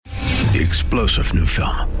The explosive new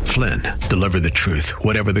film, Flynn, deliver the truth,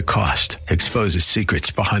 whatever the cost. Exposes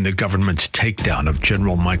secrets behind the government's takedown of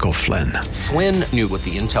General Michael Flynn. Flynn knew what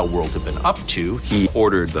the intel world had been up to. He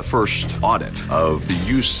ordered the first audit of the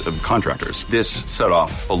use of contractors. This set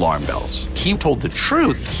off alarm bells. He told the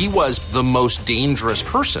truth. He was the most dangerous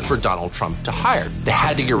person for Donald Trump to hire. They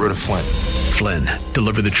had to get rid of Flynn. Flynn,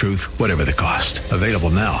 deliver the truth, whatever the cost. Available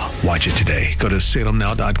now. Watch it today. Go to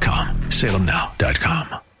salemnow.com.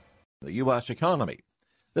 salemnow.com. The U.S. economy.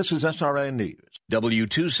 This is SRN News.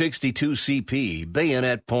 W262CP,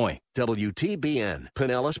 Bayonet Point. WTBN,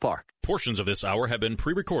 Pinellas Park. Portions of this hour have been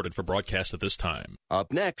pre-recorded for broadcast at this time.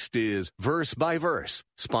 Up next is Verse by Verse,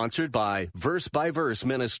 sponsored by Verse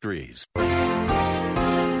Ministries.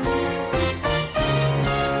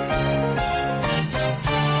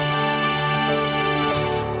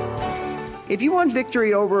 If you want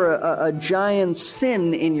victory over a giant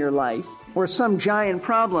sin in your life, or some giant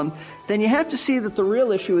problem, then you have to see that the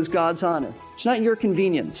real issue is God's honor. It's not your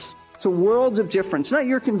convenience. It's a world of difference, not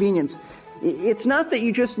your convenience. It's not that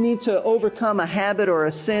you just need to overcome a habit or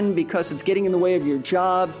a sin because it's getting in the way of your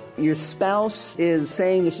job. Your spouse is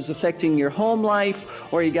saying this is affecting your home life,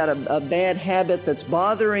 or you got a bad habit that's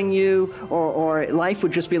bothering you, or life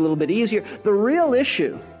would just be a little bit easier. The real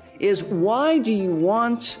issue is, why do you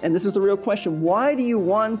want, and this is the real question, why do you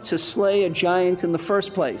want to slay a giant in the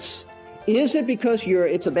first place? Is it because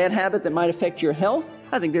it's a bad habit that might affect your health?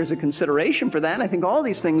 I think there's a consideration for that. I think all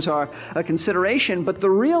these things are a consideration. But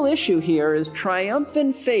the real issue here is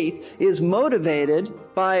triumphant faith is motivated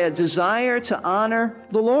by a desire to honor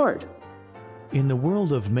the Lord. In the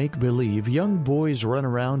world of make-believe, young boys run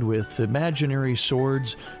around with imaginary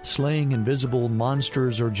swords, slaying invisible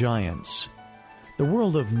monsters or giants. The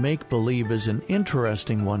world of make-believe is an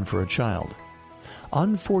interesting one for a child.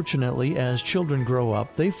 Unfortunately, as children grow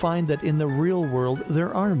up, they find that in the real world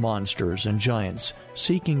there are monsters and giants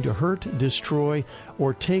seeking to hurt, destroy,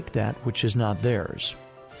 or take that which is not theirs.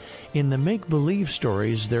 In the make-believe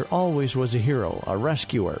stories, there always was a hero, a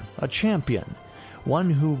rescuer, a champion, one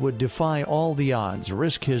who would defy all the odds,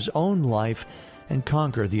 risk his own life, and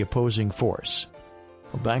conquer the opposing force.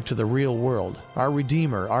 Back to the real world, our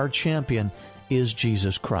Redeemer, our champion, is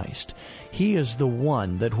Jesus Christ. He is the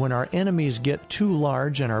one that when our enemies get too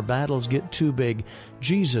large and our battles get too big,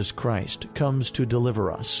 Jesus Christ comes to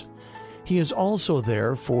deliver us. He is also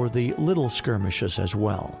there for the little skirmishes as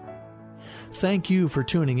well. Thank you for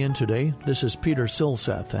tuning in today. This is Peter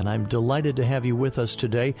Silseth, and I'm delighted to have you with us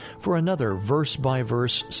today for another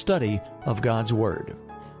verse-by-verse study of God's Word.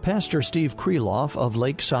 Pastor Steve Kreloff of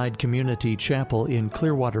Lakeside Community Chapel in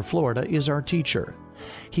Clearwater, Florida, is our teacher.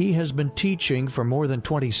 He has been teaching for more than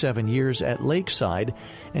 27 years at Lakeside,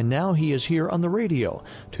 and now he is here on the radio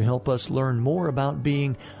to help us learn more about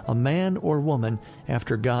being a man or woman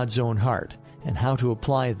after God's own heart and how to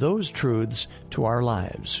apply those truths to our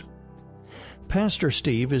lives. Pastor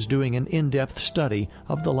Steve is doing an in-depth study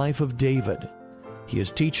of the life of David. He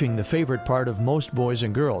is teaching the favorite part of most boys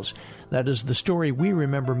and girls. That is the story we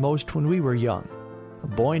remember most when we were young. A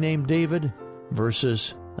boy named David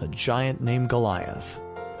versus a giant named Goliath.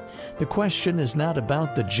 The question is not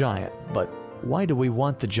about the giant, but why do we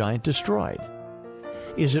want the giant destroyed?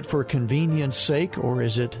 Is it for convenience sake, or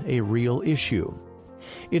is it a real issue?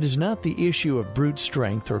 It is not the issue of brute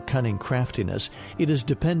strength or cunning craftiness. It is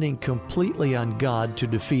depending completely on God to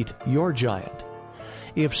defeat your giant.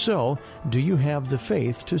 If so, do you have the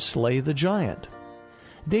faith to slay the giant?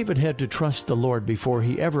 David had to trust the Lord before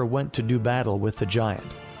he ever went to do battle with the giant.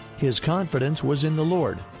 His confidence was in the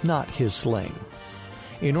Lord, not his sling.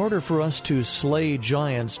 In order for us to slay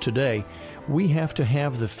giants today, we have to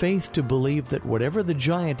have the faith to believe that whatever the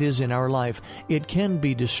giant is in our life, it can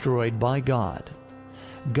be destroyed by God.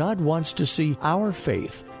 God wants to see our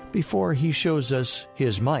faith before He shows us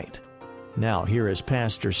His might. Now, here is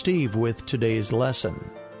Pastor Steve with today's lesson.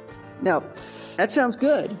 Now, that sounds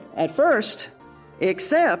good at first,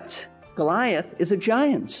 except Goliath is a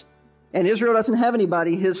giant. And Israel doesn't have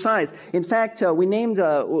anybody his size. In fact,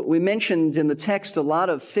 we mentioned in the text a lot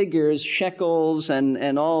of figures, shekels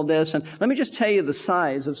and all this. And let me just tell you the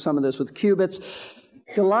size of some of this with cubits.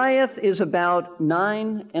 Goliath is about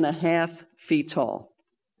 9.5 feet tall.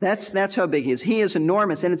 That's how big he is. He is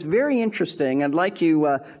enormous, and it's very interesting. I'd like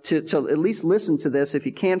you to at least listen to this if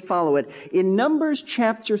you can't follow it. In Numbers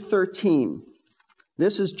chapter 13,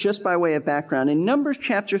 this is just by way of background. In Numbers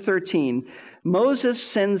chapter 13, Moses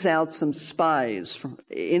sends out some spies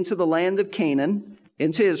into the land of Canaan,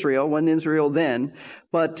 into Israel, wasn't Israel then.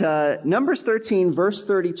 But Numbers 13, verse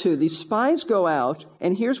 32, these spies go out,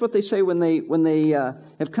 and here's what they say when they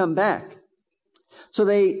have come back. So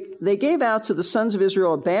they gave out to the sons of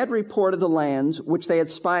Israel a bad report of the lands which they had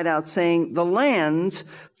spied out, saying, the land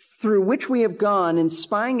through which we have gone in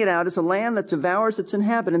spying it out is a land that devours its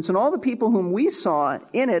inhabitants, and all the people whom we saw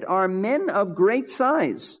in it are men of great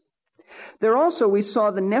size. There also we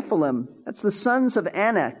saw the Nephilim, that's the sons of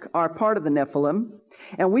Anak, are part of the Nephilim,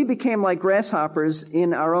 and we became like grasshoppers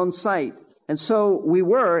in our own sight, and so we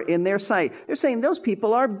were in their sight. They're saying those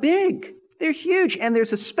people are big. They're huge. And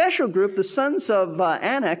there's a special group, the sons of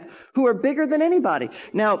Anak, who are bigger than anybody.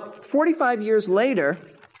 Now, 45 years later,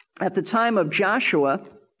 at the time of Joshua,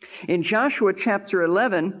 in Joshua chapter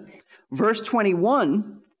 11, verse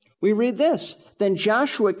 21, we read this. Then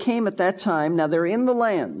Joshua came at that time. Now they're in the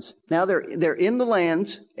lands. Now they're in the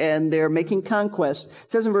lands and they're making conquest.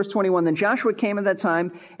 It says in verse 21, then Joshua came at that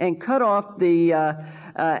time and cut off the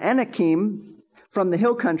Anakim from the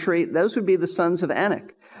hill country. Those would be the sons of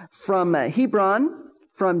Anak. From Hebron,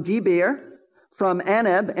 from Debir, from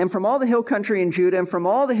Anab, and from all the hill country in Judah, and from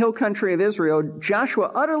all the hill country of Israel,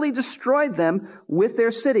 Joshua utterly destroyed them with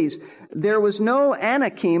their cities. There was no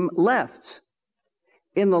Anakim left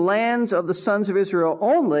in the lands of the sons of Israel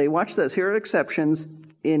only, watch this, here are exceptions,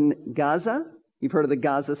 in Gaza. You've heard of the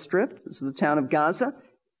Gaza Strip. This is the town of Gaza.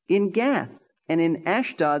 In Gath and in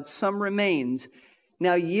Ashdod, some remained.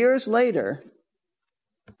 Now, years later,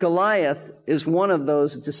 Goliath is one of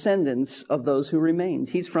those descendants of those who remained.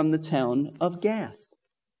 He's from the town of Gath.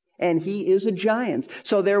 And he is a giant.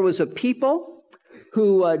 So there was a people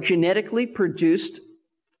who genetically produced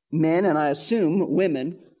men, and I assume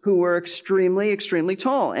women, who were extremely, extremely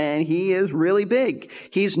tall. And he is really big.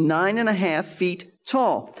 He's 9.5 feet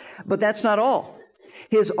tall. But that's not all.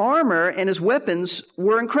 His armor and his weapons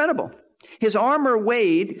were incredible. His armor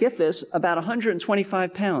weighed, get this, about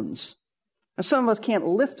 125 pounds. Now, some of us can't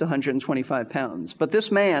lift 125 pounds, but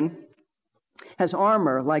this man has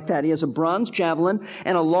armor like that. He has a bronze javelin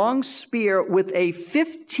and a long spear with a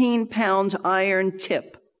 15-pound iron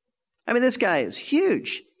tip. I mean, this guy is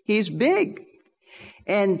huge. He's big.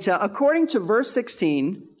 And according to verse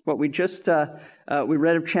 16, what we just we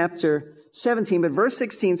read of chapter 17, but verse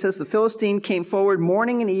 16 says, the Philistine came forward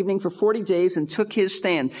morning and evening for 40 days and took his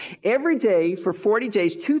stand. Every day for 40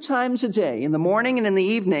 days, 2 times a day, in the morning and in the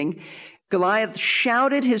evening, Goliath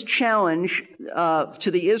shouted his challenge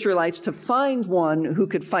to the Israelites to find one who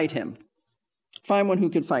could fight him. Find one who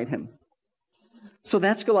could fight him. So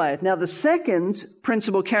that's Goliath. Now, the second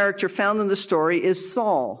principal character found in the story is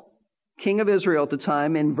Saul, king of Israel at the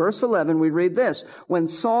time. In verse 11, we read this. When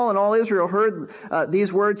Saul and all Israel heard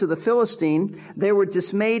these words of the Philistine, they were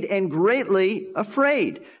dismayed and greatly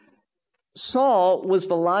afraid. Saul was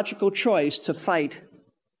the logical choice to fight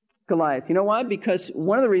Goliath. You know why? Because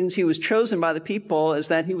one of the reasons he was chosen by the people is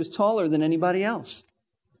that he was taller than anybody else.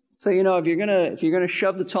 So, you know, if you're gonna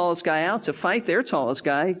shove the tallest guy out to fight their tallest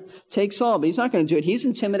guy, take Saul. But he's not going to do it. He's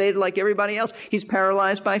intimidated like everybody else. He's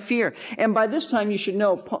paralyzed by fear. And by this time, you should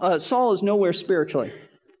know Saul is nowhere spiritually.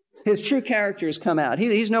 His true character has come out.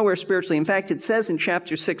 He's nowhere spiritually. In fact, it says in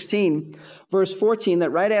chapter 16, verse 14,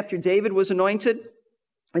 that right after David was anointed,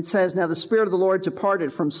 it says, now the Spirit of the Lord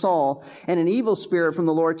departed from Saul, and an evil spirit from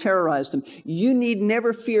the Lord terrorized him. You need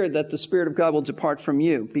never fear that the Spirit of God will depart from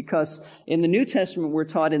you, because in the New Testament we're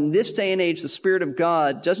taught in this day and age the Spirit of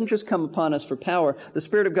God doesn't just come upon us for power. The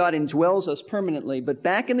Spirit of God indwells us permanently. But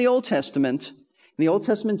back in the Old Testament, in the Old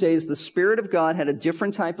Testament days, the Spirit of God had a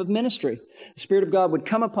different type of ministry. The Spirit of God would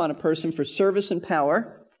come upon a person for service and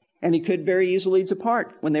power, and he could very easily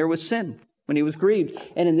depart when there was sin, when he was grieved.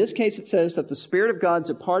 And in this case, it says that the Spirit of God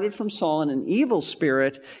departed from Saul and an evil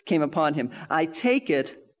spirit came upon him. I take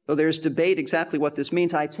it, though there's debate exactly what this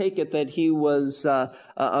means, I take it that he was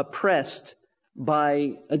oppressed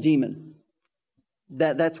by a demon.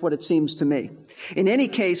 That's what it seems to me. In any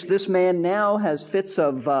case, this man now has fits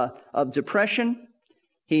of depression.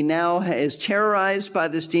 He now is terrorized by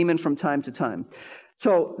this demon from time to time.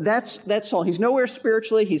 So that's all. He's nowhere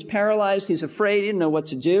spiritually. He's paralyzed. He's afraid. He didn't know what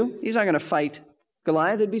to do. He's not going to fight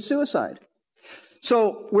Goliath. It'd be suicide.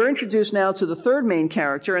 So we're introduced now to the third main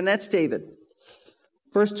character, and that's David.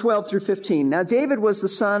 Verse 12 through 15. Now David was the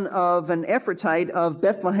son of an Ephrathite of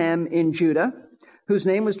Bethlehem in Judah, whose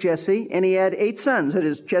name was Jesse, and he had 8 sons. That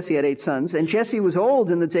is, Jesse had 8 sons. And Jesse was old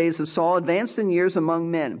in the days of Saul, advanced in years among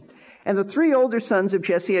men. And the 3 older sons of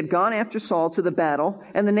Jesse had gone after Saul to the battle,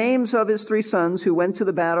 and the names of his 3 sons who went to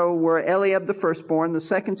the battle were Eliab the firstborn, the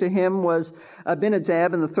second to him was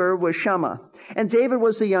Abinadab, and the third was Shammah. And David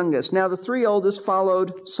was the youngest. Now the 3 oldest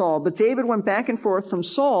followed Saul, but David went back and forth from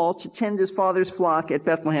Saul to tend his father's flock at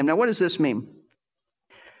Bethlehem. Now what does this mean?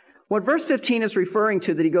 What verse 15 is referring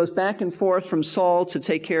to, that he goes back and forth from Saul to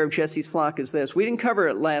take care of Jesse's flock, is this. We didn't cover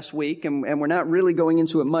it last week, and we're not really going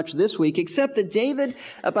into it much this week, except that David,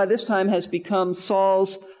 by this time, has become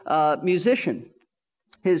Saul's musician,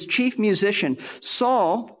 his chief musician.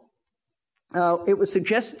 Saul, it was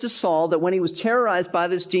suggested to Saul that when he was terrorized by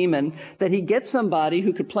this demon, that he get somebody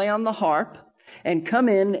who could play on the harp and come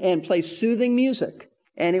in and play soothing music,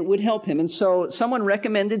 and it would help him. And so someone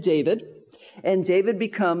recommended David, and David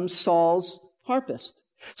becomes Saul's harpist.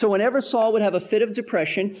 So whenever Saul would have a fit of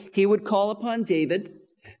depression, he would call upon David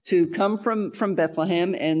to come from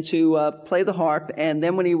Bethlehem and to play the harp. And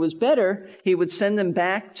then when he was better, he would send him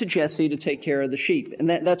back to Jesse to take care of the sheep. And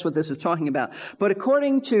that's what this is talking about. But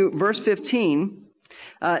according to verse 15,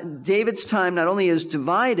 David's time not only is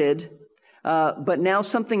divided, but now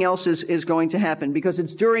something else is going to happen, because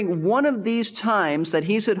it's during one of these times that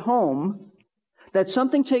he's at home that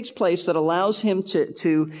something takes place that allows him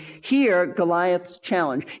to hear Goliath's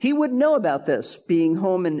challenge. He wouldn't know about this, being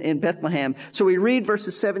home in Bethlehem. So we read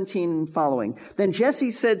verses 17 and following. Then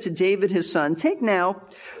Jesse said to David his son, "Take now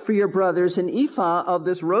for your brothers an ephah of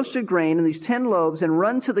this roasted grain and these 10 loaves, and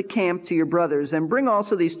run to the camp to your brothers, and bring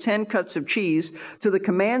also these 10 cuts of cheese to the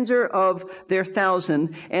commander of their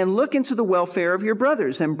 1,000, and look into the welfare of your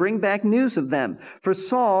brothers, and bring back news of them. For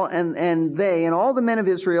Saul and they and all the men of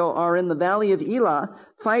Israel are in the valley of Elah,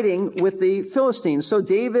 fighting with the Philistines." So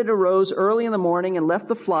David arose early in the morning and left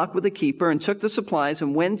the flock with the keeper, and took the supplies,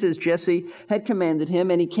 and went as Jesse had commanded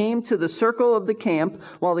him. And he came to the circle of the camp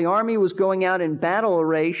while the army was going out in battle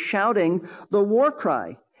array, shouting the war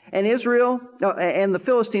cry. And Israel and the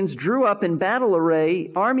Philistines drew up in battle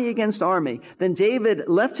array, army against army. Then David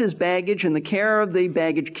left his baggage in the care of the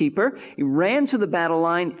baggage keeper. He ran to the battle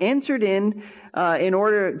line, entered in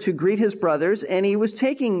order to greet his brothers, and he was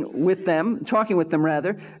talking with them,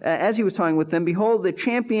 as he was talking with them, behold, the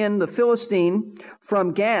champion, the Philistine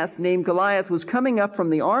from Gath, named Goliath, was coming up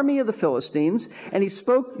from the army of the Philistines, and he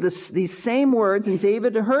spoke these same words, and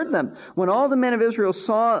David heard them. When all the men of Israel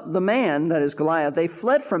saw the man, that is Goliath, they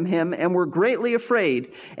fled from him and were greatly afraid.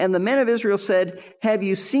 And the men of Israel said, "Have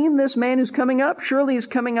you seen this man who's coming up? Surely he's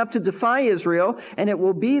coming up to defy Israel, and it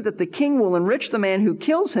will be that the king will enrich the man who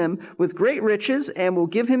kills him with great riches, and will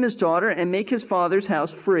give him his daughter, and make his father's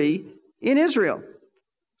house free in Israel."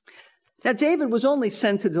 Now, David was only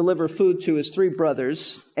sent to deliver food to his 3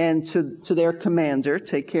 brothers and to their commander,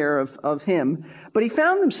 take care of him. But he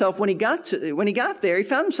found himself, when he got there, he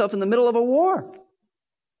found himself in the middle of a war.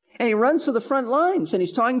 And he runs to the front lines, and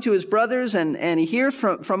he's talking to his brothers, and he hears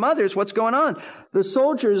from others what's going on. The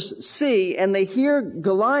soldiers see, and they hear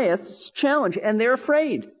Goliath's challenge, and they're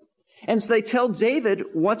afraid. And so they tell David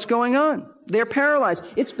what's going on. They're paralyzed.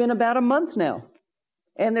 It's been about a month now,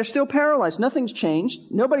 and they're still paralyzed. Nothing's changed.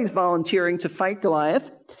 Nobody's volunteering to fight Goliath,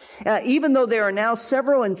 even though there are now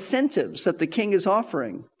several incentives that the king is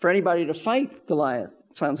offering for anybody to fight Goliath.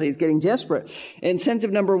 Sounds like he's getting desperate.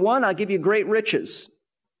 Incentive number 1, I'll give you great riches.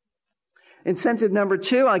 Incentive number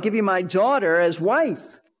 2, I'll give you my daughter as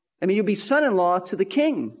wife. You'll be son-in-law to the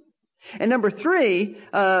king. And number 3,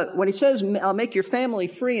 when he says, "I'll make your family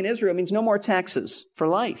free in Israel," it means no more taxes for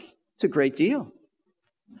life. It's a great deal.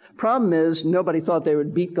 Problem is, nobody thought they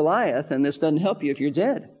would beat Goliath, and this doesn't help you if you're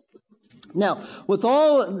dead. Now, with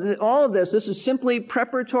all of this is simply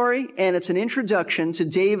preparatory, and it's an introduction to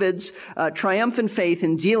David's triumphant faith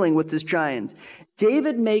in dealing with this giant.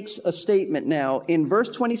 David makes a statement now in verse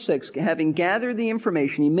 26, having gathered the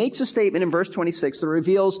information. He makes a statement in verse 26 that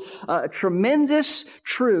reveals a tremendous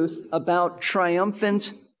truth about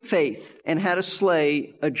triumphant faith and how to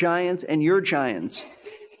slay a giant and your giants.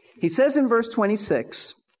 He says in verse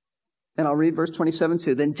 26, and I'll read verse 27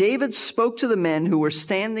 too, "Then David spoke to the men who were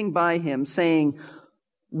standing by him, saying,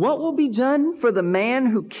 'What will be done for the man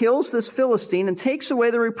who kills this Philistine and takes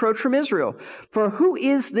away the reproach from Israel? For who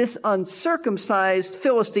is this uncircumcised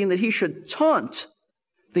Philistine that he should taunt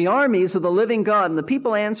the armies of the living God?' And the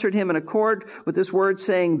people answered him in accord with this word,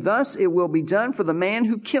 saying, 'Thus it will be done for the man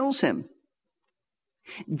who kills him.'"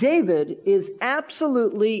 David is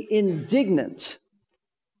absolutely indignant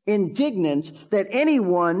that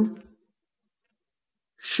anyone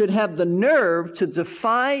should have the nerve to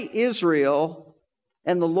defy Israel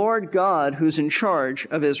and the Lord God who's in charge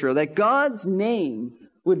of Israel, that God's name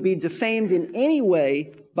would be defamed in any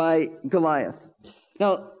way by Goliath.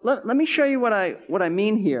 Now, let me show you what I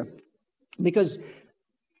mean here, because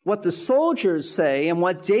what the soldiers say and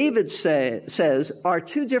what David says are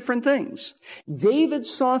 2 different things. David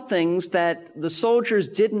saw things that the soldiers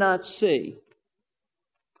did not see.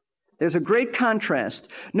 There's a great contrast.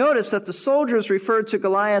 Notice that the soldiers referred to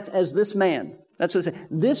Goliath as this man. That's what it says.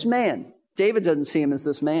 This man. David doesn't see him as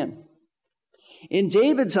this man. In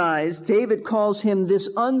David's eyes, David calls him this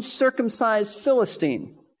uncircumcised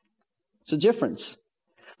Philistine. It's a difference.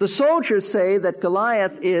 The soldiers say that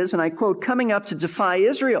Goliath is, and I quote, coming up to defy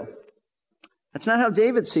Israel. That's not how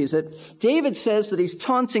David sees it. David says that he's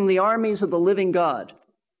taunting the armies of the living God.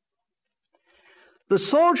 The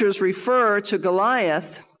soldiers refer to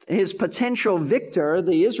Goliath, his potential victor,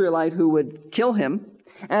 the Israelite who would kill him,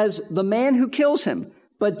 as the man who kills him.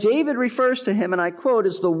 But David refers to him, and I quote,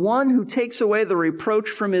 as the one who takes away the reproach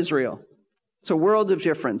from Israel. It's a world of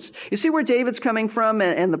difference. You see where David's coming from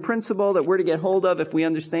and the principle that we're to get hold of if we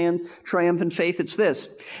understand triumphant faith? It's this.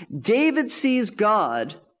 David sees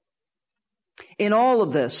God in all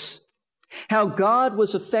of this, how God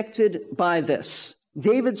was affected by this.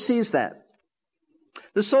 David sees that.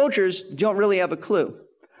 The soldiers don't really have a clue.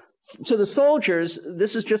 To the soldiers,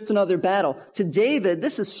 this is just another battle. To David,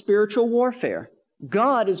 this is spiritual warfare.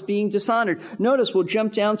 God is being dishonored. Notice we'll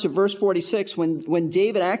jump down to verse 46 when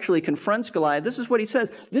David actually confronts Goliath. This is what he says.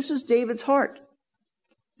 This is David's heart.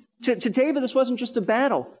 To David, this wasn't just a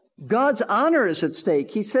battle. God's honor is at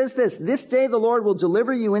stake. He says this day the Lord will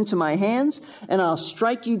deliver you into my hands, and I'll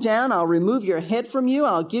strike you down. I'll remove your head from you.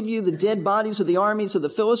 I'll give you the dead bodies of the armies of the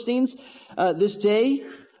Philistines this day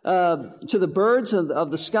to the birds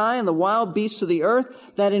of the sky and the wild beasts of the earth,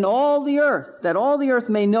 that all the earth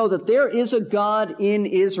may know that there is a God in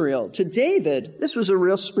Israel. To David, this was a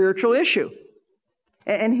real spiritual issue.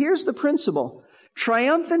 And here's the principle.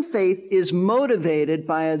 Triumphant faith is motivated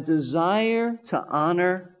by a desire to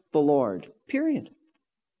honor the Lord. Period.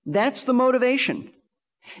 That's the motivation.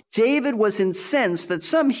 David was incensed that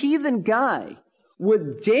some heathen guy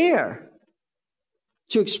would dare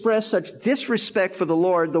to express such disrespect for the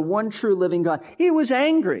Lord, the one true living God. He was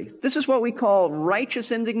angry. This is what we call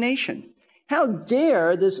righteous indignation. How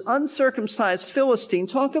dare this uncircumcised Philistine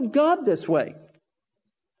talk of God this way?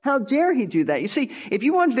 How dare he do that? You see, if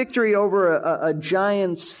you want victory over a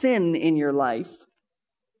giant sin in your life,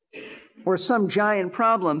 or some giant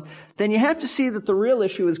problem, then you have to see that the real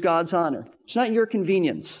issue is God's honor. It's not your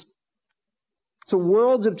convenience. It's a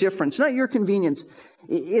world of difference, not your convenience.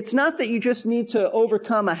 It's not that you just need to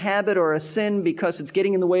overcome a habit or a sin because it's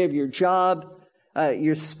getting in the way of your job.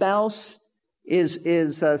 Your spouse is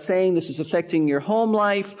saying this is affecting your home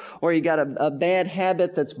life, or you got a bad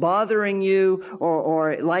habit that's bothering you,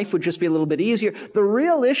 or life would just be a little bit easier. The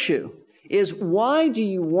real issue is, why do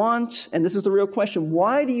you want, and this is the real question,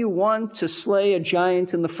 why do you want to slay a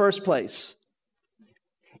giant in the first place?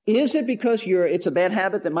 Is it because it's a bad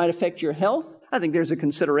habit that might affect your health? I think there's a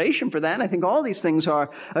consideration for that. I think all these things are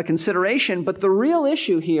a consideration. But the real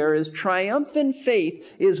issue here is triumphant faith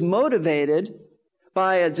is motivated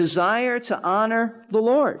by a desire to honor the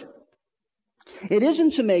Lord. It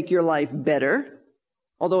isn't to make your life better,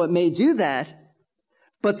 although it may do that.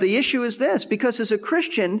 But the issue is this, because as a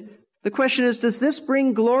Christian, the question is, does this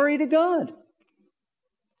bring glory to God?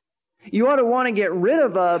 You ought to want to get rid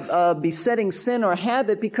of a besetting sin or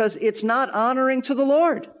habit because it's not honoring to the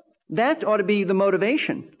Lord. That ought to be the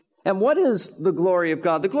motivation. And what is the glory of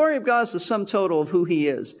God? The glory of God is the sum total of who He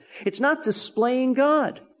is. It's not displaying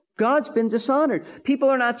God. God's been dishonored. People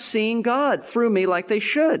are not seeing God through me like they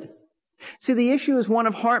should. See, the issue is one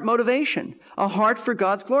of heart motivation, a heart for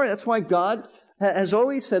God's glory. That's why God has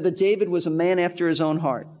always said that David was a man after his own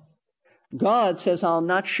heart. God says, I'll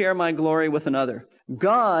not share my glory with another.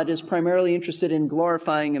 God is primarily interested in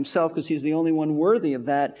glorifying Himself because He's the only one worthy of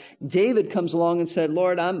that. David comes along and said,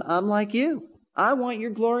 Lord, I'm like you. I want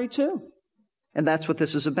your glory too. And that's what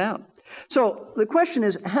this is about. So the question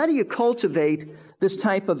is, how do you cultivate this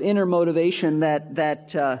type of inner motivation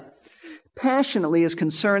that passionately is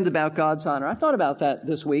concerned about God's honor? I thought about that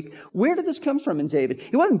this week. Where did this come from in David?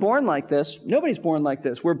 He wasn't born like this. Nobody's born like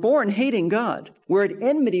this. We're born hating God. We're at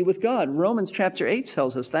enmity with God. Romans chapter 8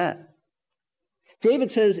 tells us that.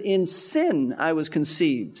 David says, in sin I was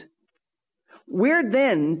conceived. Where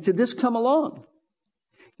then did this come along?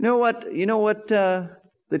 You know what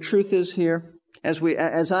the truth is here?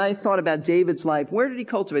 As I thought about David's life, where did he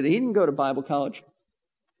cultivate it? He didn't go to Bible college.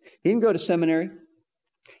 He didn't go to seminary.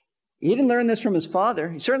 He didn't learn this from his father.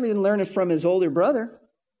 He certainly didn't learn it from his older brother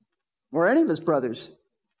or any of his brothers.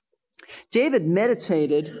 David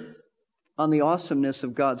meditated on the awesomeness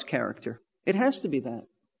of God's character. It has to be that.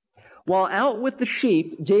 While out with the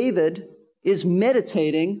sheep, David is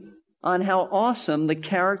meditating on how awesome the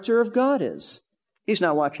character of God is. He's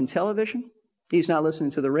not watching television. He's not listening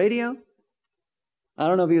to the radio. I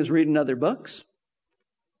don't know if he was reading other books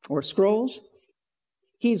or scrolls.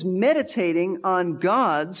 He's meditating on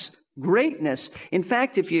God's greatness. In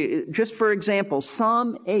fact, just for example,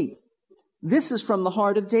 Psalm 8, this is from the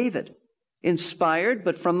heart of David. inspired,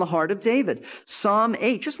 but from the heart of David. Psalm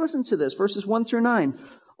 8, just listen to this, verses 1 through 9.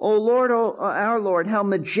 O Lord, our Lord, how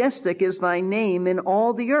majestic is thy name in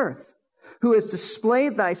all the earth, who has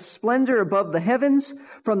displayed thy splendor above the heavens.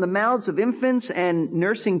 From the mouths of infants and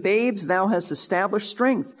nursing babes thou hast established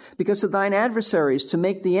strength because of thine adversaries, to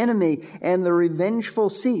make the enemy and the revengeful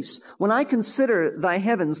cease. When I consider thy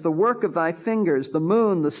heavens, the work of thy fingers, the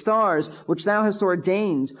moon, the stars, which thou hast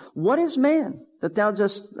ordained, what is man, that thou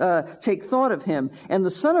dost take thought of him, and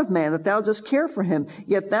the Son of Man, that thou dost care for him?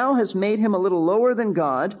 Yet thou hast made him a little lower than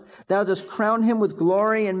God. Thou dost crown him with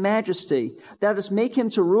glory and majesty. Thou dost make him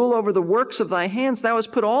to rule over the works of thy hands. Thou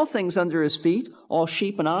hast put all things under his feet, all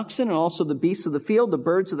sheep and oxen, and also the beasts of the field, the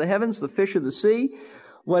birds of the heavens, the fish of the sea,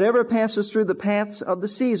 whatever passes through the paths of the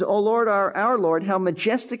seas. O Lord, our Lord, how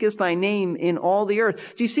majestic is thy name in all the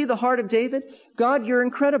earth. Do you see the heart of David? God, you're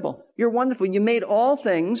incredible. You're wonderful. You made all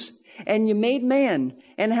things, and you made man.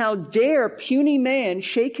 And how dare puny man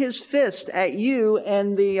shake his fist at you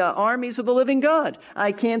and the armies of the living God?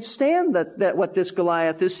 I can't stand that what this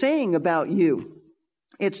Goliath is saying about you.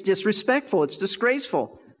 It's disrespectful. It's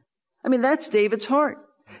disgraceful. I mean, that's David's heart.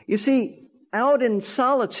 You see, out in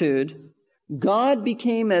solitude, God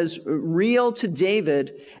became as real to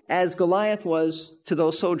David as Goliath was to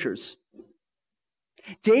those soldiers.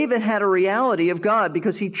 David had a reality of God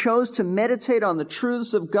because he chose to meditate on the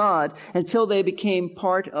truths of God until they became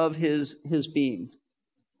part of his being.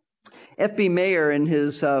 F.B. Mayer, in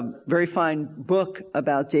his very fine book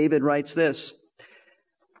about David, writes this: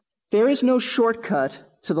 there is no shortcut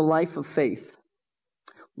to the life of faith,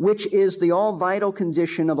 which is the all-vital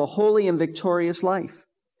condition of a holy and victorious life.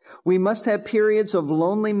 We must have periods of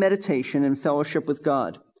lonely meditation and fellowship with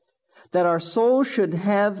God, that our souls should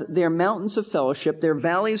have their mountains of fellowship, their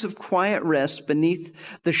valleys of quiet rest beneath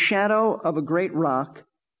the shadow of a great rock,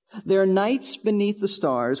 their nights beneath the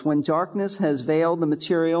stars, when darkness has veiled the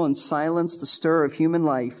material and silenced the stir of human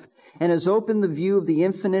life, and has opened the view of the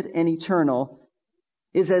infinite and eternal,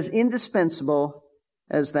 is as indispensable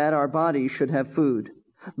as that our bodies should have food.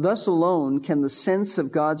 Thus alone can the sense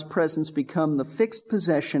of God's presence become the fixed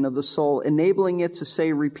possession of the soul, enabling it to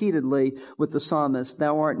say repeatedly with the psalmist,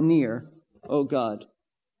 "Thou art near, O God."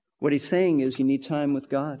 What he's saying is you need time with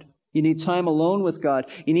God. You need time alone with God.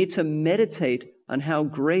 You need to meditate on how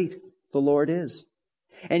great the Lord is.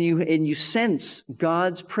 And you sense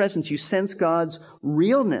God's presence. You sense God's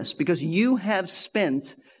realness because you have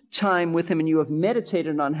spent time with him and you have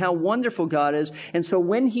meditated on how wonderful God is. And so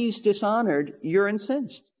when he's dishonored, you're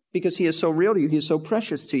incensed because he is so real to you. He is so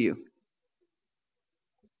precious to you.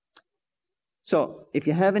 So if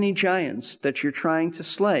you have any giants that you're trying to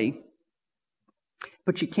slay,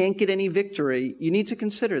 but you can't get any victory, you need to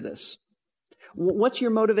consider this. What's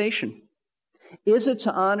your motivation? Is it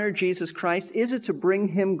to honor Jesus Christ? Is it to bring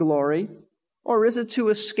him glory? Or is it to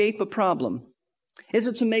escape a problem? Is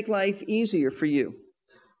it to make life easier for you?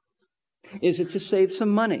 Is it to save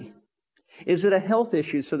some money? Is it a health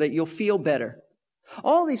issue so that you'll feel better?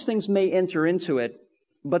 All these things may enter into it,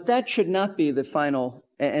 but that should not be the final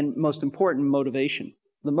and most important motivation.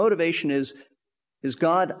 The motivation is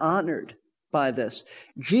God honored by this?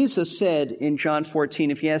 Jesus said in John 14,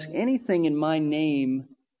 if you ask anything in my name,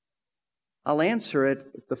 I'll answer it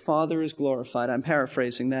if the Father is glorified. I'm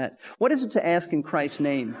paraphrasing that. What is it to ask in Christ's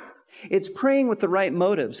name? It's praying with the right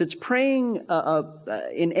motives. It's praying,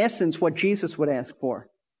 in essence, what Jesus would ask for.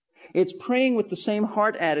 It's praying with the same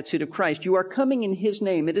heart attitude of Christ. You are coming in his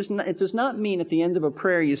name. It does not mean at the end of a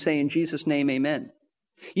prayer you say, in Jesus' name, amen.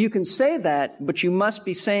 You can say that, but you must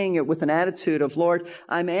be saying it with an attitude of, Lord,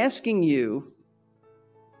 I'm asking you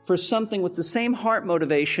for something with the same heart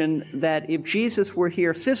motivation that if Jesus were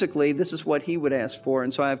here physically, this is what he would ask for,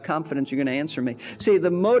 and so I have confidence you're going to answer me. See, the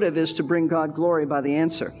motive is to bring God glory by the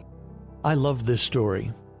answer. I love this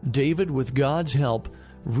story. David, with God's help,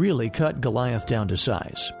 really cut Goliath down to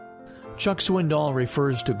size. Chuck Swindoll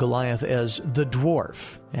refers to Goliath as the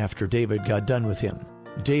dwarf after David got done with him.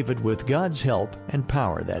 David, with God's help and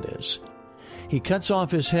power, that is. He cuts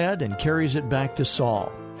off his head and carries it back to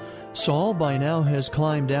Saul. Saul by now has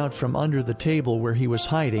climbed out from under the table where he was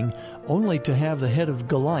hiding, only to have the head of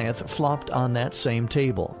Goliath flopped on that same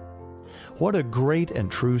table. What a great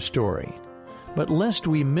and true story. But lest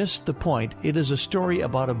we miss the point, it is a story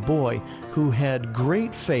about a boy who had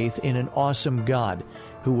great faith in an awesome God,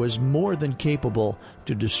 who was more than capable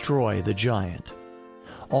to destroy the giant.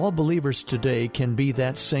 All believers today can be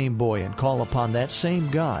that same boy and call upon that same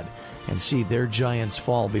God and see their giants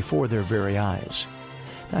fall before their very eyes.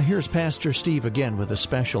 Now here's Pastor Steve again with a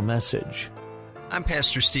special message. I'm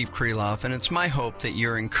Pastor Steve Kreloff, and it's my hope that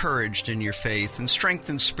you're encouraged in your faith and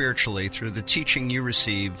strengthened spiritually through the teaching you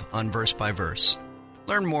receive on Verse by Verse.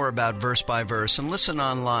 Learn more about Verse by Verse and listen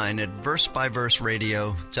online at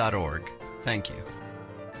versebyverseradio.org. Thank you.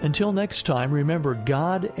 Until next time, remember,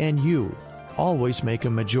 God and you always make a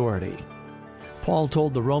majority. Paul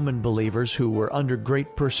told the Roman believers who were under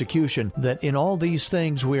great persecution that in all these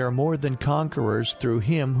things we are more than conquerors through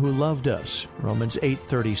him who loved us. Romans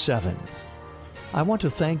 8:37. I want to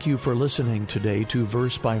thank you for listening today to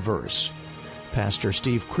Verse by Verse. Pastor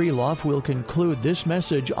Steve Kreloff will conclude this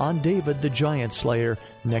message on David the Giant Slayer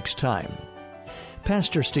next time.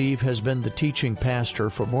 Pastor Steve has been the teaching pastor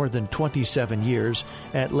for more than 27 years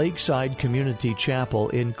at Lakeside Community Chapel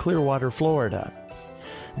in Clearwater, Florida.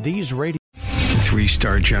 These radio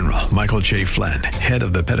 3-star General Michael J. Flynn, head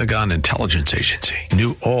of the Pentagon Intelligence Agency,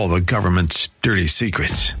 knew all the government's dirty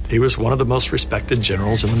secrets. He was one of the most respected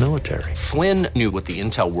generals in the military. Flynn knew what the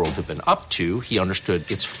intel world had been up to. He understood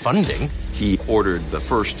its funding. He ordered the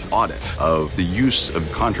first audit of the use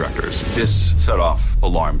of contractors. This set off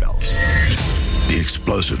alarm bells. The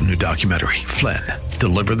explosive new documentary, Flynn,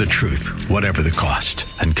 Deliver the Truth, Whatever the Cost,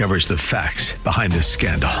 uncovers the facts behind this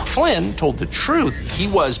scandal. Flynn told the truth. He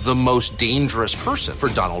was the most dangerous person for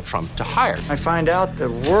Donald Trump to hire. I find out the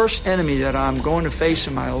worst enemy that I'm going to face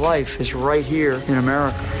in my life is right here in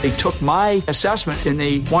America. They took my assessment and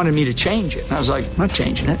they wanted me to change it. And I was like, I'm not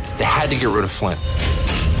changing it. They had to get rid of Flynn.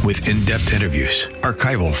 With in-depth interviews,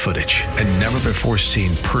 archival footage, and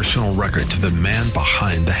never-before-seen personal records of the man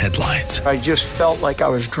behind the headlines. I just felt like I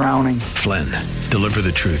was drowning. Flynn, Deliver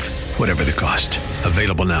the Truth, Whatever the Cost.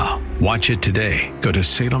 Available now. Watch it today. Go to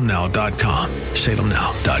salemnow.com.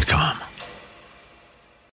 salemnow.com.